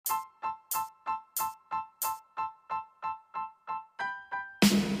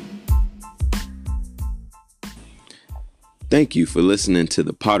Thank you for listening to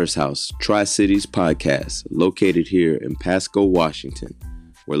the Potter's House Tri-Cities podcast, located here in Pasco, Washington,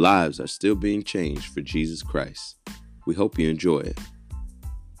 where lives are still being changed for Jesus Christ. We hope you enjoy it.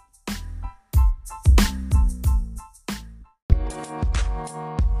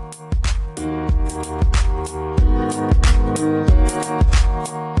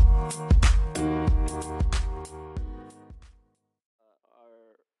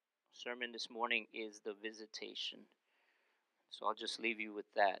 Our sermon this morning is the visitation. So I'll just leave you with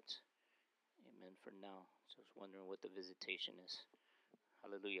that. Amen for now. So I was wondering what the visitation is.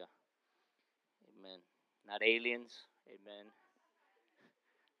 Hallelujah. Amen. Not aliens. Amen.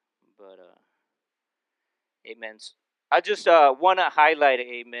 But, amen. I just want to highlight,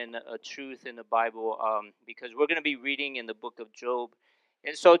 amen, a truth in the Bible because we're going to be reading in the book of Job.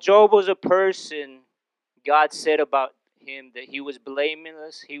 And so Job was a person, God said about him that he was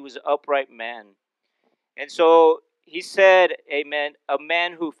blameless, he was an upright man. And so he said, amen, a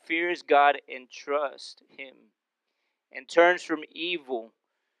man who fears God and trusts him and turns from evil.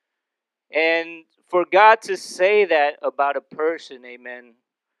 And for God to say that about a person, amen,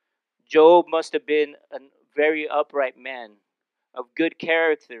 Job must have been a very upright man of good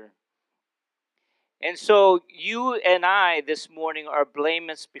character. And so you and I this morning are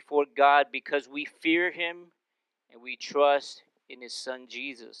blameless before God because we fear him and we trust in his son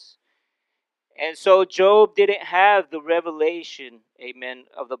Jesus. And so Job didn't have the revelation, amen,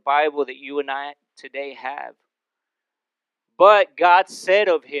 of the Bible that you and I today have. But God said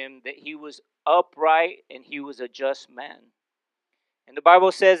of him that he was upright and he was a just man. And the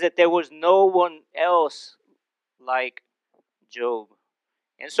Bible says that there was no one else like Job.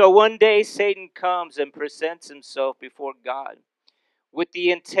 And so one day Satan comes and presents himself before God with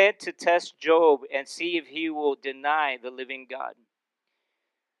the intent to test Job and see if he will deny the living God.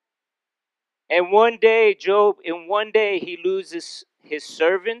 And one day, he loses his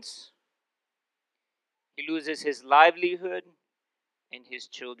servants, he loses his livelihood, and his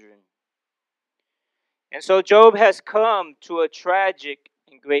children. And so Job has come to a tragic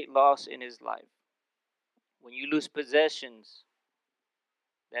and great loss in his life. When you lose possessions,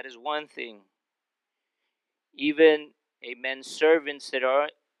 that is one thing. Even, amen, servants that are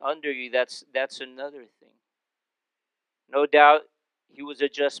under you, that's another thing. No doubt he was a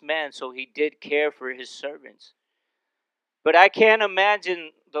just man, so he did care for his servants. But I can't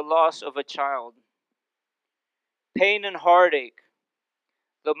imagine the loss of a child. Pain and heartache,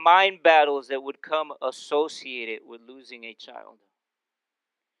 the mind battles that would come associated with losing a child.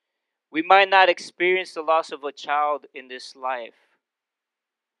 We might not experience the loss of a child in this life,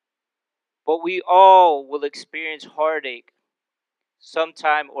 but we all will experience heartache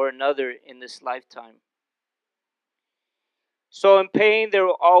sometime or another in this lifetime. So in pain, there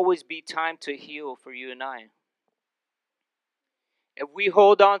will always be time to heal for you and I. If we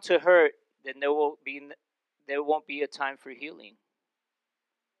hold on to hurt, then there won't be a time for healing.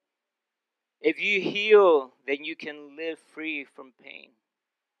 If you heal, then you can live free from pain.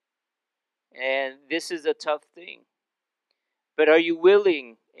 And this is a tough thing. But are you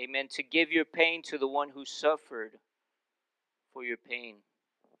willing, amen, to give your pain to the one who suffered for your pain?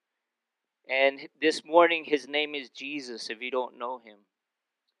 And this morning, his name is Jesus, if you don't know him.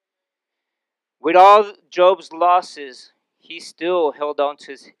 With all Job's losses, he still held on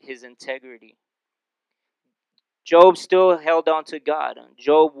to his integrity. Job still held on to God.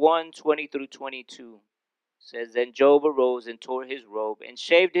 Job 1:20 through 22 says, Then Job arose and tore his robe and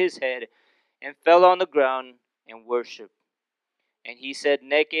shaved his head and fell on the ground and worshipped. And he said,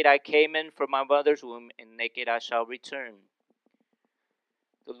 Naked I came in from my mother's womb, and naked I shall return.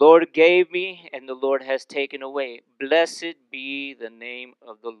 The Lord gave me, and the Lord has taken away. Blessed be the name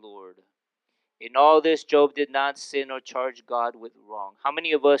of the Lord. In all this, Job did not sin or charge God with wrong. How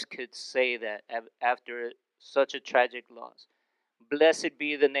many of us could say that after such a tragic loss? Blessed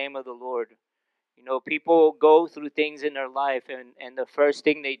be the name of the Lord. You know, people go through things in their life, and the first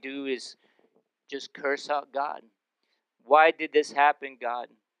thing they do is just curse out God. Why did this happen, God?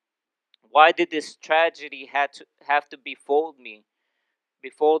 Why did this tragedy have to befall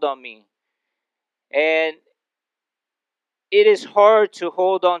on me? And it is hard to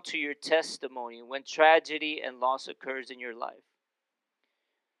hold on to your testimony when tragedy and loss occurs in your life.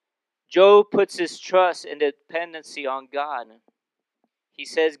 Job puts his trust and dependency on God. He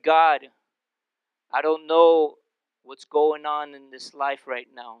says, God, I don't know what's going on in this life right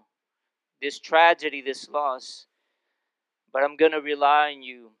now, this tragedy, this loss, but I'm going to rely on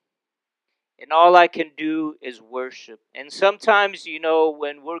you. And all I can do is worship. And sometimes, you know,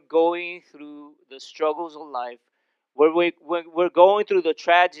 when we're going through the struggles of life, when we're going through the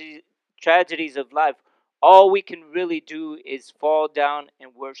tragedies of life, all we can really do is fall down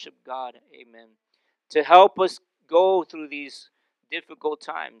and worship God. Amen. To help us go through these difficult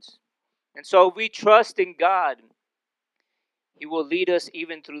times. And so if we trust in God, He will lead us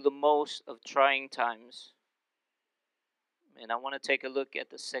even through the most of trying times. And I want to take a look at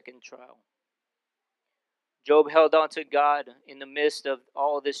the second trial. Job held on to God in the midst of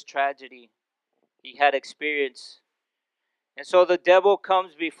all this tragedy he had experienced. And so the devil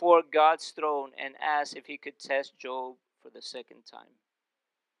comes before God's throne and asks if he could test Job for the second time.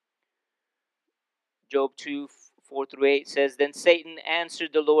 Job 2:4-8 says, Then Satan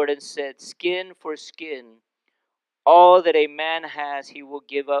answered the Lord and said, Skin for skin, all that a man has he will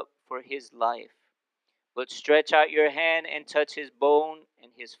give up for his life. But stretch out your hand and touch his bone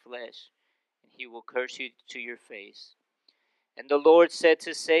and his flesh, and he will curse you to your face. And the Lord said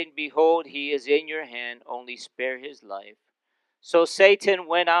to Satan, Behold, he is in your hand, only spare his life. So Satan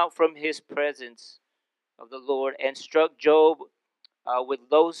went out from his presence of the Lord and struck Job with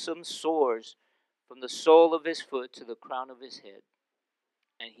loathsome sores from the sole of his foot to the crown of his head.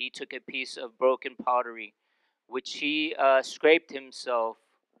 And he took a piece of broken pottery, which he scraped himself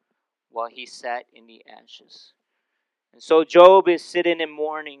while he sat in the ashes. And so Job is sitting in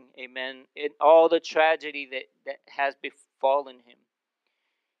mourning, amen, in all the tragedy that has befallen him.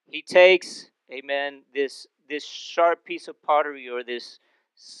 He takes, amen, this sharp piece of pottery, or this,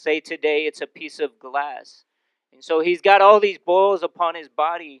 say today, it's a piece of glass. And so he's got all these boils upon his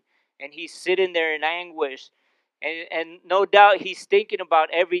body, and he's sitting there in anguish. And no doubt he's thinking about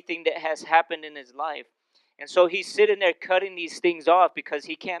everything that has happened in his life. And so he's sitting there cutting these things off because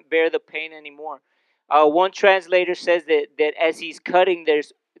he can't bear the pain anymore. One translator says that as he's cutting,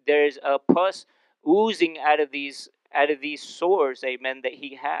 there's a pus oozing out of these sores, amen, that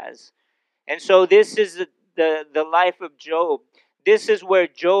he has. And so this is the life of Job. This is where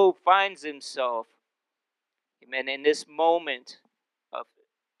Job finds himself, amen, in this moment of,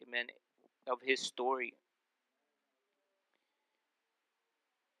 amen, of his story.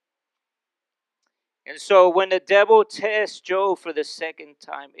 And so when the devil tests Job for the second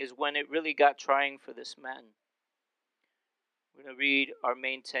time is when it really got trying for this man. We're going to read our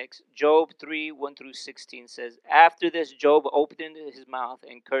main text. Job 3:1-16 says, After this, Job opened his mouth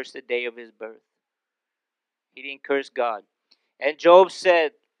and cursed the day of his birth. He didn't curse God. And Job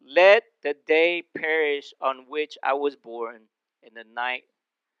said, Let the day perish on which I was born, and the night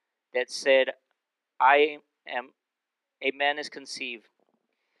that said, I am, a man is conceived.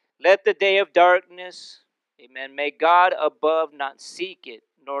 Let the day of darkness, amen, may God above not seek it,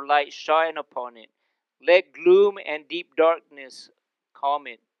 nor light shine upon it. Let gloom and deep darkness calm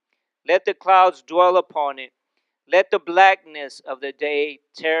it. Let the clouds dwell upon it. Let the blackness of the day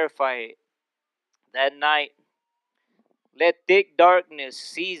terrify it. That night, let thick darkness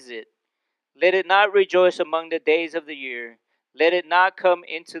seize it. Let it not rejoice among the days of the year. Let it not come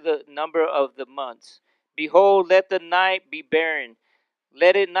into the number of the months. Behold, let the night be barren.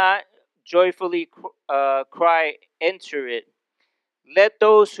 Let it not joyfully cry, enter it. Let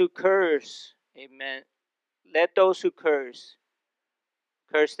those who curse, amen, let those who curse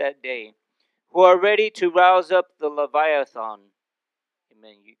that day, who are ready to rouse up the Leviathan.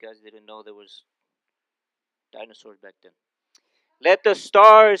 Amen. You guys didn't know there was dinosaurs back then. Let the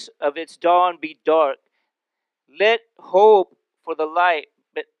stars of its dawn be dark. Let hope for the light,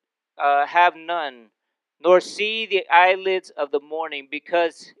 but have none, nor see the eyelids of the morning,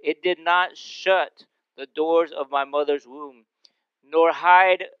 because it did not shut the doors of my mother's womb, nor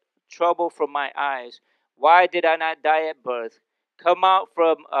hide trouble from my eyes. Why did I not die at birth, come out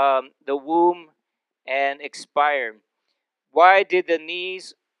from the womb and expire? Why did the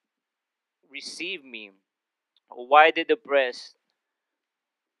knees receive me? Or why did the breast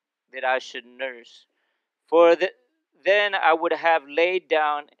that I should nurse? For then I would have laid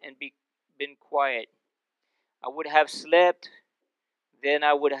down and been quiet. I would have slept, then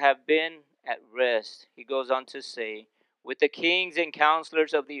I would have been at rest. He goes on to say, with the kings and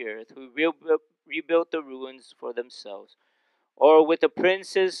counselors of the earth who rebuilt the ruins for themselves, or with the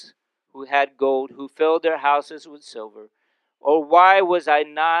princes who had gold, who filled their houses with silver. Or why was I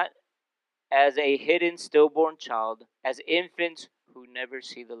not as a hidden stillborn child, as infants who never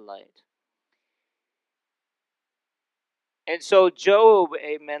see the light? And so Job,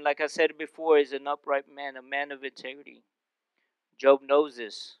 amen, like I said before, is an upright man, a man of integrity. Job knows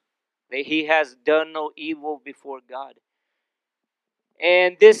this, that he has done no evil before God.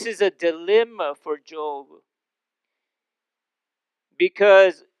 And this is a dilemma for Job,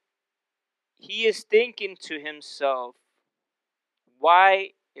 because he is thinking to himself, why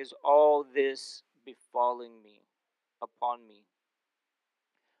is all this befalling me, upon me?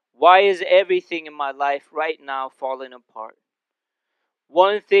 Why is everything in my life right now falling apart?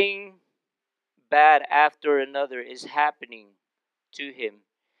 One thing bad after another is happening to him.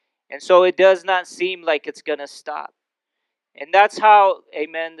 And so it does not seem like it's going to stop. And that's how,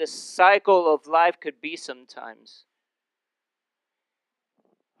 amen, the cycle of life could be sometimes.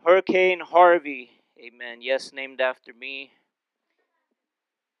 Hurricane Harvey, amen, yes, named after me,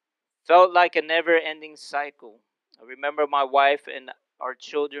 felt like a never ending cycle. I remember my wife and our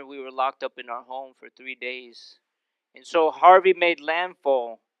children, we were locked up in our home for 3 days. And so Harvey made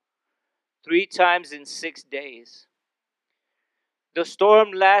landfall 3 times in 6 days. The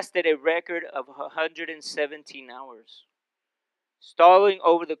storm lasted a record of 117 hours, stalling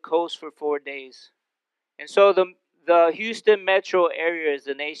over the coast for 4 days. And so the Houston metro area is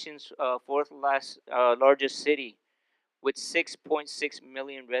the nation's fourth largest city with 6.6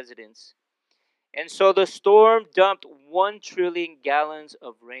 million residents. And so the storm dumped 1 trillion gallons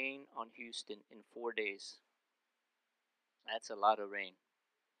of rain on Houston in 4 days. That's a lot of rain.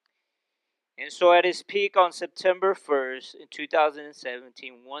 And so at its peak on September 1st in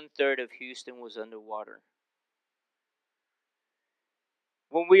 2017, 1/3 of Houston was underwater.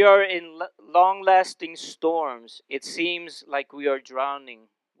 When we are in long-lasting storms, it seems like we are drowning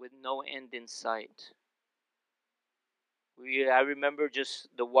with no end in sight. I remember just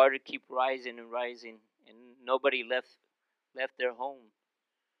the water keep rising and rising, and nobody left their home.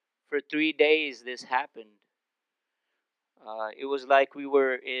 For 3 days, this happened. It was like we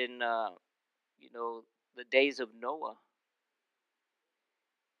were in, the days of Noah,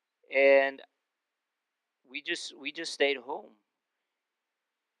 and we just stayed home.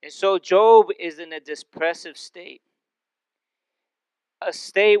 And so Job is in a depressive state, a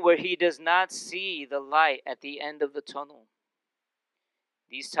state where he does not see the light at the end of the tunnel.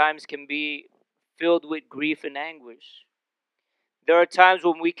 These times can be filled with grief and anguish. There are times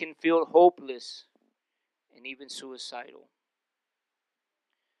when we can feel hopeless and even suicidal.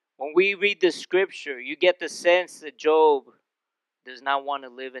 When we read the scripture, you get the sense that Job does not want to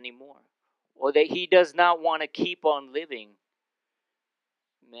live anymore, or that he does not want to keep on living.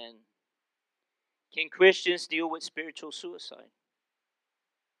 Men, can Christians deal with spiritual suicide?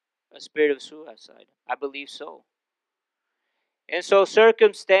 A spirit of suicide? I believe so. And so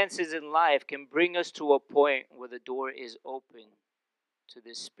circumstances in life can bring us to a point where the door is open to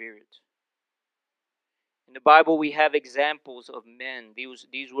this spirit. In the Bible, we have examples of men.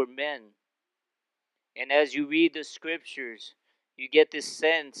 These were men. And as you read the scriptures, you get this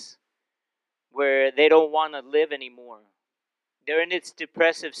sense where they don't want to live anymore. They're in this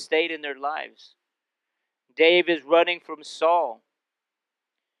depressive state in their lives. Dave is running from Saul.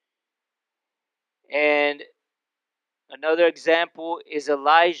 And another example is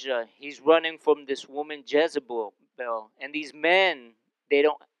Elijah. He's running from this woman Jezebel. And these men, they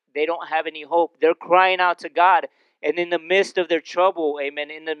don't have any hope. They're crying out to God. And in the midst of their trouble, amen,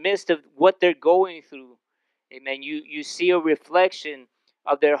 in the midst of what they're going through, amen, you see a reflection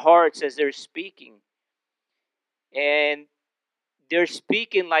of their hearts as they're speaking. And they're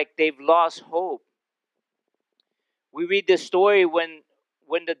speaking like they've lost hope. We read the story when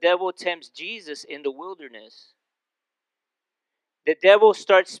the devil tempts Jesus in the wilderness. The devil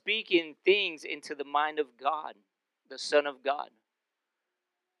starts speaking things into the mind of God, the Son of God.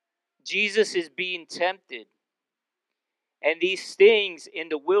 Jesus is being tempted. And these things in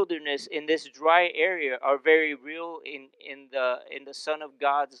the wilderness, in this dry area, are very real in the Son of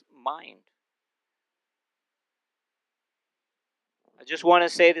God's mind. I just want to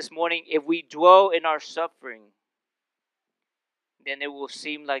say this morning, if we dwell in our suffering, then it will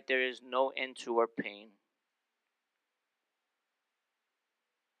seem like there is no end to our pain.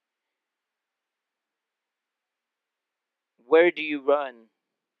 Where do you run?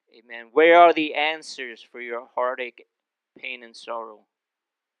 Amen. Where are the answers for your heartache, pain, and sorrow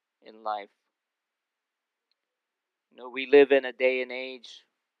in life? We live in a day and age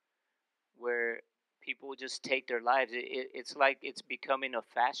where people just take their lives. It's like it's becoming a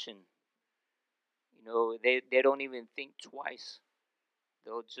fashion. They don't even think twice.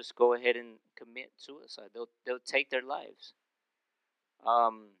 They'll just go ahead and commit suicide. They'll take their lives.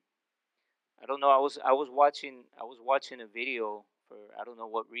 I don't know. I was watching a video for I don't know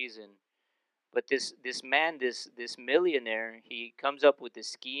what reason, but this man, this millionaire, he comes up with this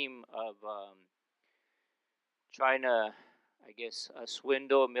scheme of trying to, I guess,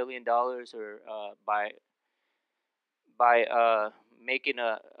 swindle $1 million or by making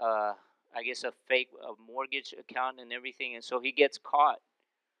I guess a fake mortgage account and everything, and so he gets caught.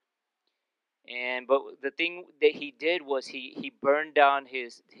 But the thing that he did was he burned down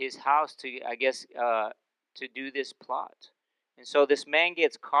his house to, I guess, to do this plot. And so this man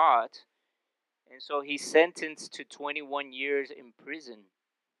gets caught, and so he's sentenced to 21 years in prison.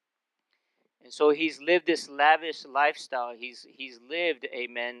 And so he's lived this lavish lifestyle. He's lived,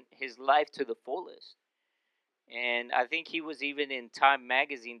 amen, his life to the fullest. And I think he was even in Time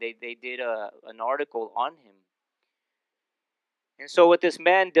magazine. They did an article on him. And so what this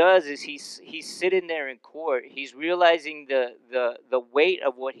man does is he's sitting there in court. He's realizing the weight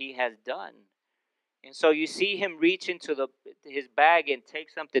of what he has done. And so you see him reach into his bag and take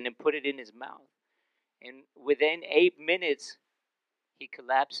something and put it in his mouth. And within 8 minutes, he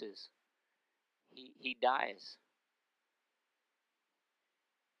collapses. He dies.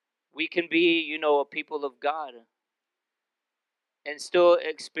 We can be, a people of God and still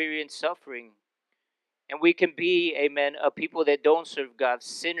experience suffering. And we can be, amen, a people that don't serve God,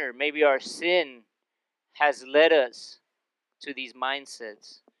 sinner. Maybe our sin has led us to these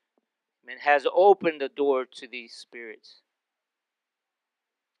mindsets and has opened the door to these spirits.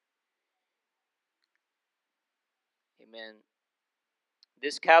 Amen.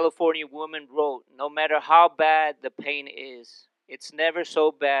 This California woman wrote, no matter how bad the pain is, it's never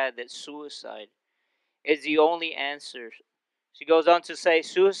so bad that suicide is the only answer. She goes on to say,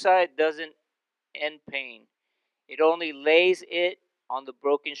 suicide doesn't end pain. It only lays it on the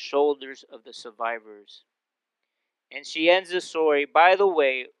broken shoulders of the survivors. And she ends the story, by the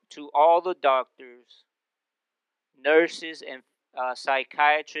way, to all the doctors, nurses, and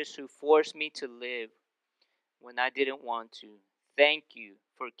psychiatrists who forced me to live when I didn't want to. Thank you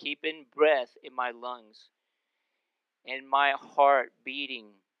for keeping breath in my lungs and my heart beating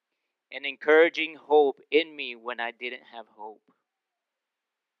and encouraging hope in me when I didn't have hope.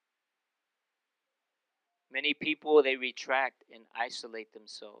 Many people, they retract and isolate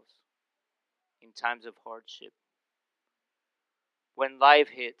themselves in times of hardship. When life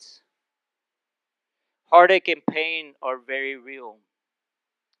hits, heartache and pain are very real.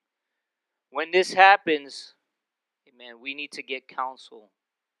 When this happens, amen, we need to get counsel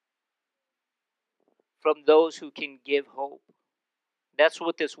from those who can give hope. That's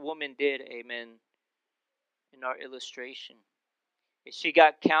what this woman did, amen, in our illustration. She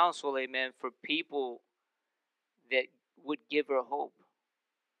got counsel, amen, for people that would give her hope.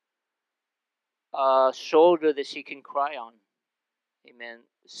 A shoulder that she can cry on, amen.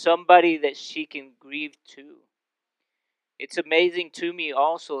 Somebody that she can grieve to. It's amazing to me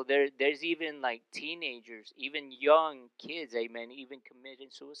also, there's even like teenagers, even young kids, amen, even committing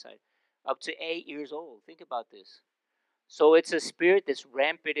suicide. Up to 8 years old. Think about this. So it's a spirit that's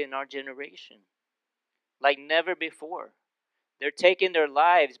rampant in our generation. Like never before. They're taking their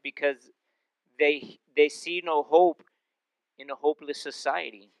lives because they see no hope in a hopeless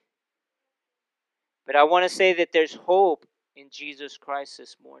society. But I want to say that there's hope in Jesus Christ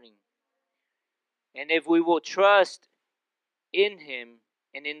this morning. And if we will trust in Him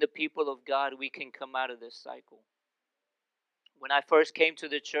and in the people of God, we can come out of this cycle. When I first came to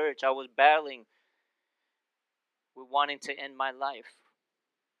the church, I was battling with wanting to end my life.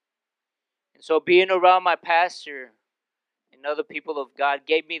 And so being around my pastor and other people of God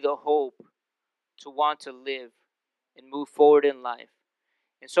gave me the hope to want to live and move forward in life.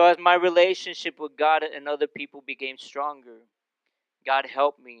 And so as my relationship with God and other people became stronger, God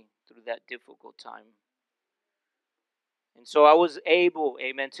helped me through that difficult time. And so I was able,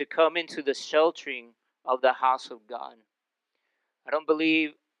 amen, to come into the sheltering of the house of God.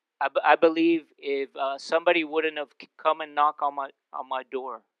 I believe if somebody wouldn't have come and knock on my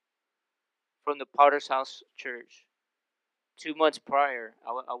door from the Potter's House Church 2 months prior,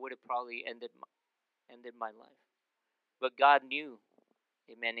 I would have probably ended my life. But God knew,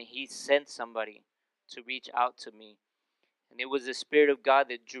 amen, and He sent somebody to reach out to me. And it was the Spirit of God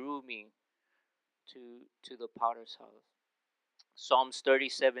that drew me to the Potter's House. Psalms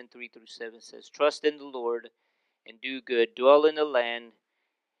 37, 3-7 says, trust in the Lord and do good. Dwell in the land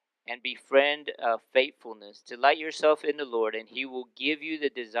and befriend faithfulness. Delight yourself in the Lord, and He will give you the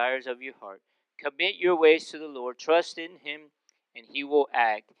desires of your heart. Commit your ways to the Lord. Trust in Him, and He will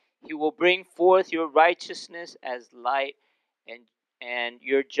act. He will bring forth your righteousness as light and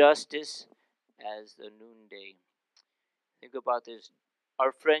your justice as the noonday. Think about this.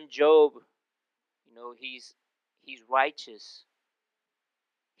 Our friend Job, he's righteous.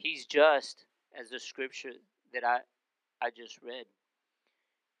 He's just, as the scripture that I just read.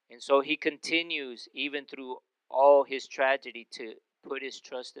 And so he continues, even through all his tragedy, to put his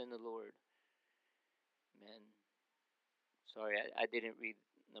trust in the Lord. Amen. Sorry, I didn't read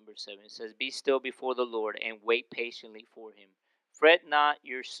number 7. It says, be still before the Lord and wait patiently for Him. Fret not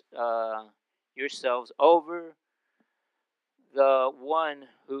yourselves over the one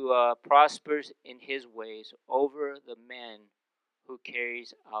who prospers in his ways, over the man who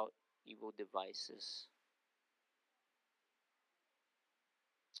carries out evil devices.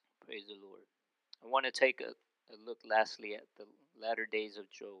 Praise the Lord. I want to take a look lastly at the latter days of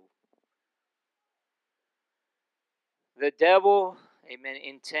Job. The devil, amen,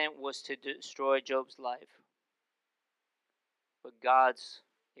 intent was to destroy Job's life. But God's,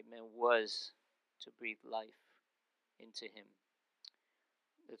 amen, was to breathe life into him.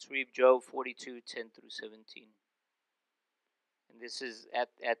 Let's read Job 42:10 through 17. And this is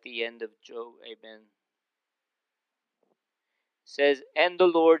at the end of Job, amen. It says, "And the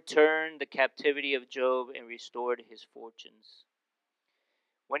Lord turned the captivity of Job and restored his fortunes.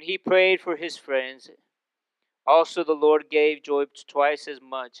 When he prayed for his friends, also the Lord gave Job twice as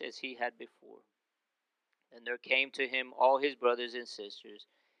much as he had before. And there came to him all his brothers and sisters,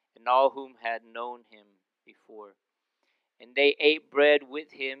 and all whom had known him before. And they ate bread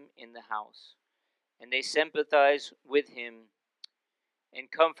with him in the house. And they sympathized with him and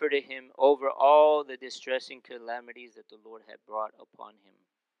comforted him over all the distressing calamities that the Lord had brought upon him.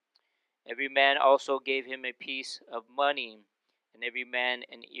 Every man also gave him a piece of money, and every man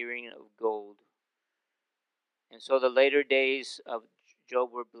an earring of gold. And so the later days of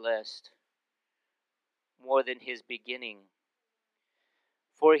Job were blessed more than his beginning.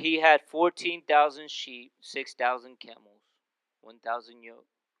 For he had 14,000 sheep, 6,000 camels, 1,000 yoke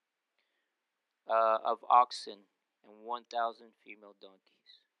of oxen, and 1,000 female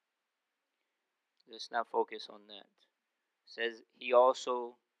donkeys." Let's not focus on that. It says he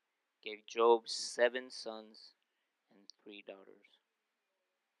also gave Job 7 sons and 3 daughters.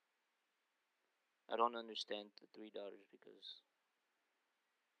 I don't understand the 3 daughters because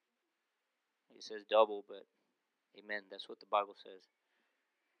it says double, but amen, that's what the Bible says.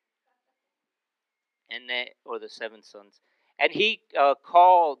 And or the 7 sons. And he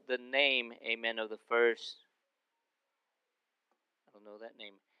called the name, amen, of the first. I don't know that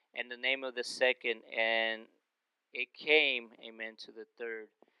name. And the name of the second, and it came, amen, to the third.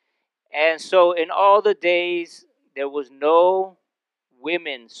 And so in all the days, there was no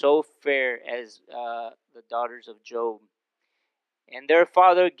women so fair as the daughters of Job. And their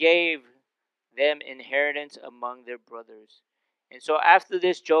father gave them inheritance among their brothers. And so after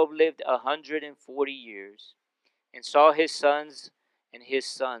this, Job lived 140 years and saw his sons and his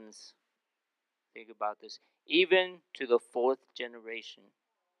sons. Think about this. Even to the 4th generation.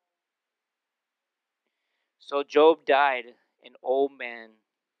 So Job died an old man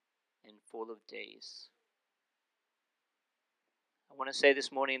and full of days. I want to say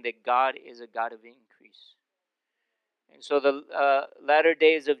this morning that God is a God of increase. And so the latter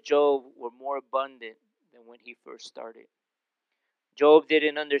days of Job were more abundant than when he first started. Job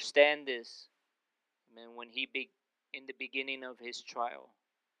didn't understand this when in the beginning of his trial.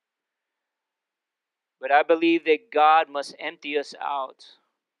 But I believe that God must empty us out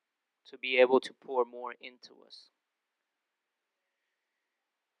to be able to pour more into us.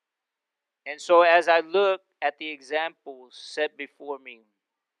 And so as I look at the examples set before me,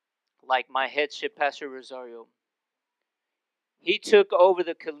 like my headship Pastor Rosario, he took over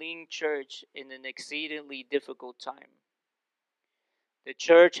the Killeen Church in an exceedingly difficult time. The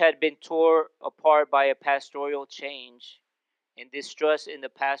church had been torn apart by a pastoral change and distrust in the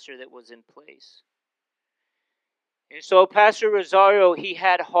pastor that was in place. And so Pastor Rosario, he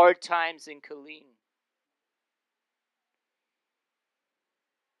had hard times in Killeen.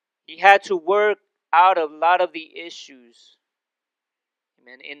 He had to work out a lot of the issues,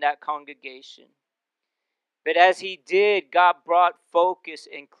 amen, in that congregation. But as he did, God brought focus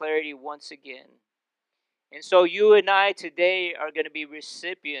and clarity once again. And so you and I today are going to be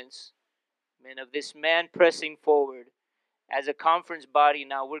recipients, amen, of this man pressing forward. As a conference body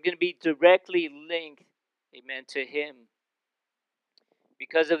now, we're going to be directly linked, amen, to him.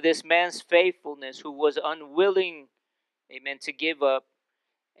 Because of this man's faithfulness, who was unwilling, amen, to give up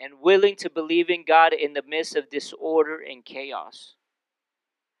and willing to believe in God in the midst of disorder and chaos.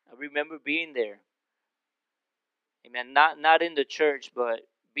 I remember being there. Amen. Not in the church, but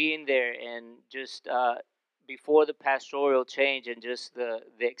being there and just before the pastoral change and just the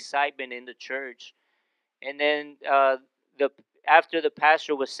excitement in the church. And then after the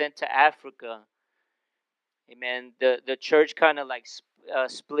pastor was sent to Africa, amen, the church kind of like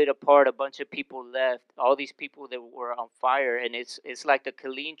split apart. A bunch of people left. All these people that were on fire, and it's like the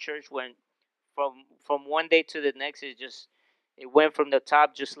Killeen church went from one day to the next. It went from the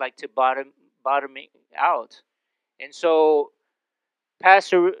top just like to bottoming out. And so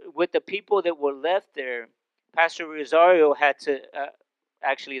with the people that were left there, Pastor Rosario had to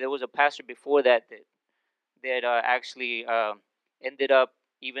actually, there was a pastor before that actually ended up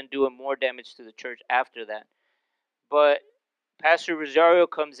even doing more damage to the church after that. But Pastor Rosario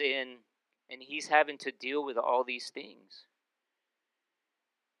comes in and he's having to deal with all these things.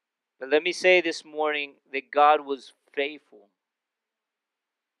 But let me say this morning that God was faithful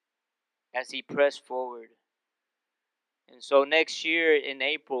as he pressed forward. And so next year in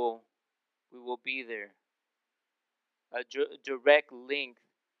April, we will be there. A direct link,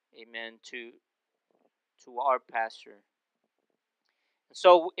 amen, to our pastor.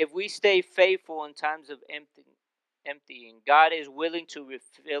 So if we stay faithful in times of emptying, God is willing to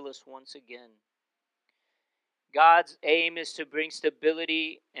refill us once again. God's aim is to bring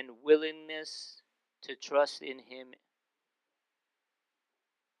stability and willingness to trust in Him.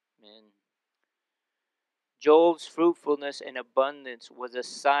 Amen. Job's fruitfulness and abundance was a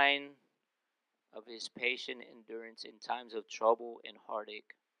sign of his patient endurance in times of trouble and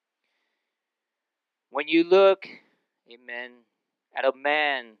heartache. When you look, amen, at a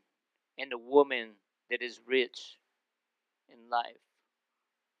man and a woman that is rich in life,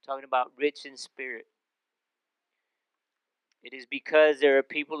 talking about rich in spirit, it is because there are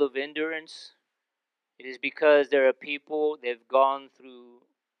people of endurance. It is because there are people that have gone through,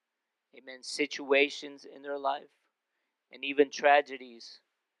 amen, situations in their life and even tragedies.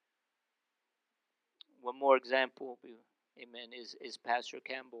 One more example, amen, is Pastor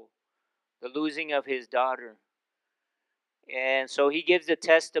Campbell, the losing of his daughter. And so he gives a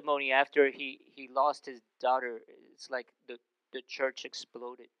testimony after he lost his daughter. It's like the church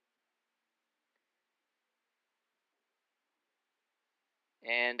exploded.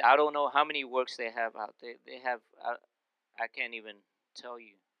 And I don't know how many works they have out there. They have, I can't even tell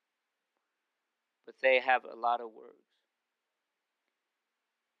you. But they have a lot of works.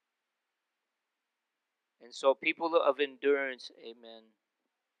 And so people of endurance, amen,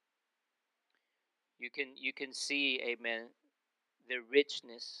 you can see, amen, the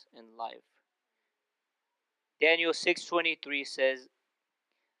richness in life. Daniel 6:23 says,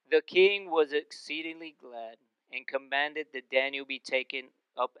 "The king was exceedingly glad and commanded that Daniel be taken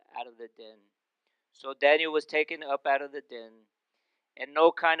up out of the den. So Daniel was taken up out of the den, and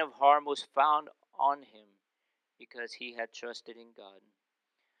no kind of harm was found on him, because he had trusted in God."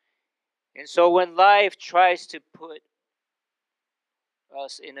 And so when life tries to put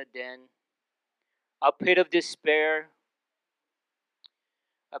us in a den, a pit of despair,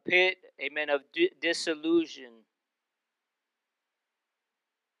 a pit, amen, of disillusion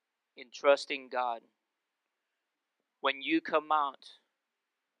in trusting God, when you come out,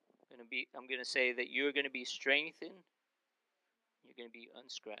 I'm going to say that you're going to be strengthened. You're going to be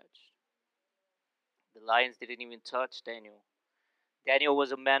unscratched. The lions didn't even touch Daniel. Daniel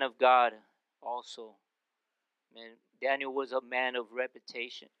was a man of God also. Man, Daniel was a man of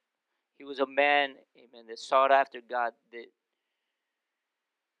reputation. He was a man, amen, that sought after God, that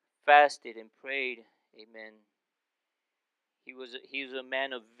fasted and prayed, amen. He was a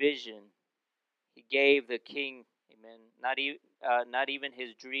man of vision. He gave the king, amen, not even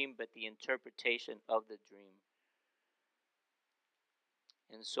his dream, but the interpretation of the dream.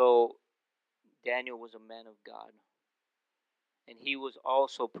 And so Daniel was a man of God, and he was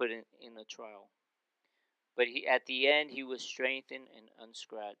also put in a trial. But at the end, he was strengthened and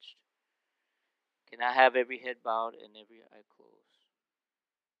unscratched. Can I have every head bowed and every eye closed?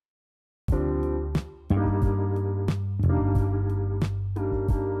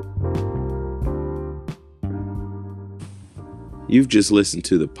 You've just listened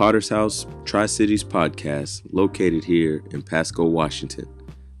to the Potter's House Tri-Cities podcast, located here in Pasco, Washington.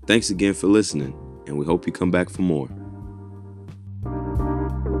 Thanks again for listening, and we hope you come back for more.